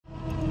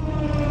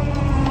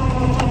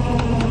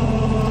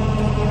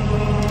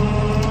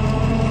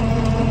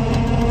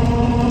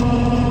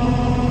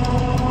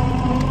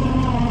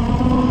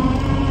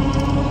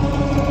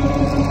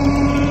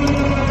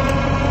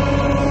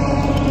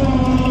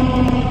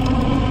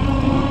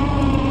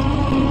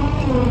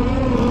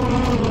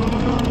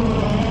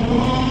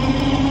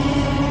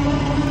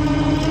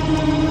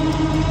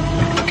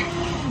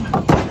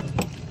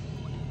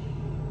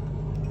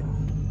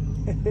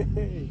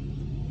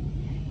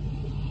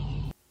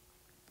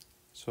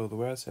So the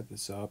way I set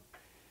this up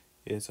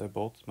is I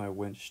bolted my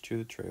winch to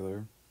the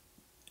trailer,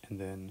 and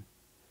then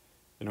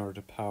in order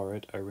to power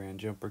it, I ran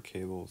jumper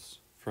cables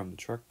from the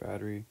truck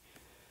battery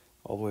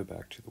all the way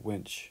back to the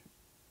winch.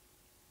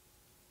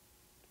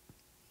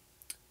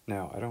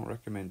 Now, I don't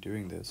recommend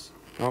doing this.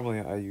 Normally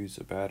I use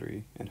a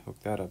battery and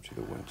hook that up to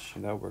the winch,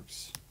 and that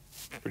works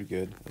pretty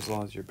good as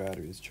long as your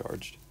battery is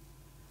charged.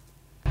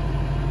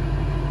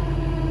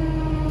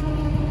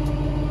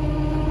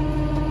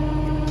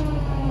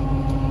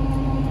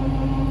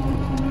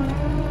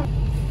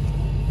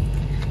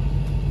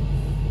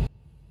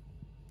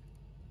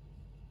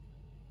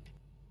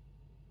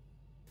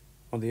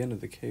 On the end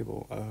of the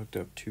cable, I hooked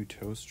up 2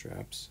 tow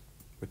straps,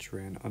 which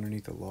ran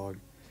underneath the log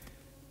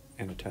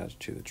and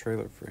attached to the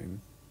trailer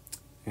frame,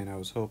 and I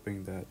was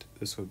hoping that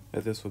this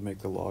would make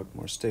the log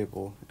more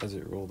stable as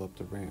it rolled up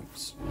the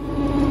ramps.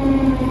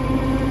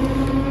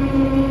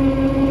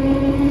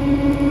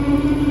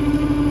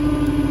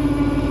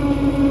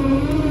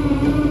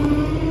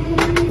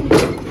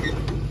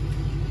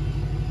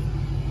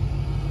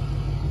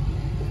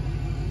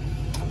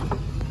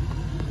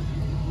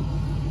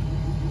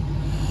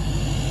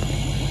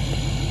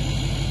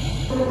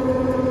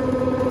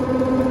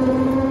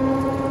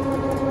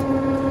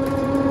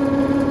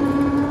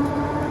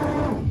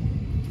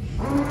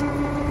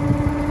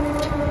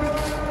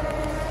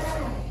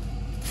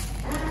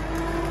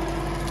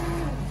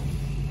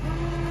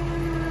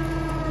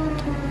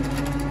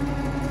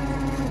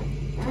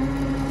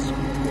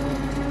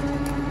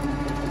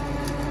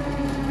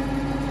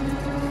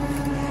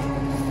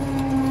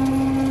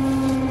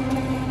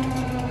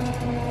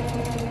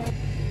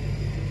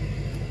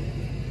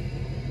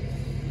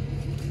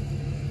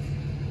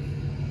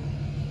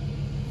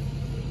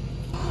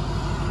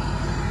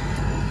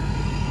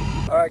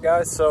 Alright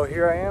guys, so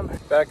here I am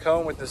back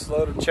home with this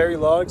load of cherry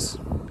logs.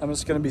 I'm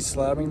just going to be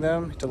slabbing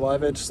them to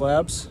live edge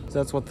slabs.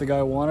 That's what the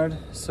guy wanted.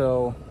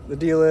 So the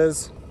deal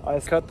is I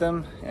cut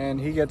them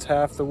and he gets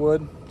half the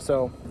wood.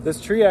 So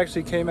this tree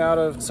actually came out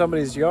of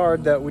somebody's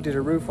yard that we did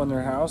a roof on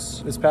their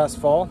house this past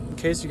fall. In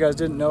case you guys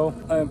didn't know,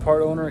 I am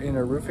part owner in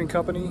a roofing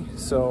company.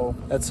 So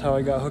that's how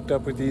I got hooked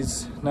up with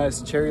these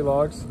nice cherry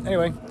logs.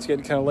 Anyway, it's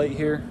getting kind of late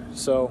here.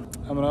 So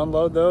I'm going to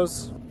unload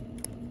those.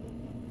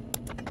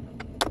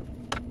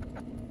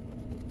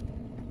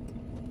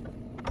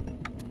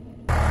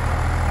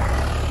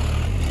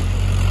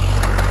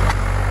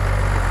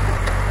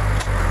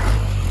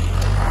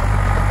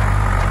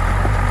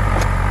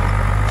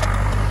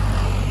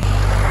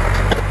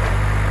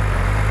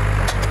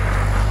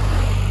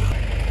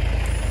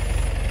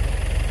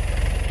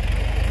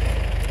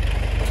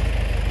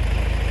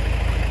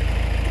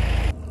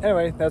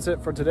 Anyway, that's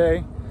it for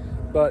today.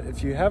 But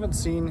if you haven't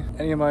seen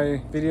any of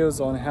my videos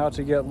on how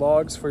to get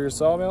logs for your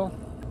sawmill,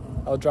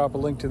 I'll drop a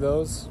link to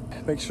those.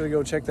 Make sure to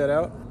go check that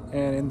out.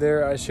 And in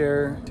there I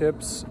share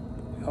tips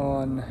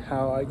on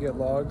how I get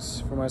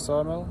logs for my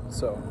sawmill.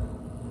 So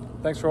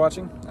thanks for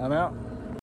watching. I'm out.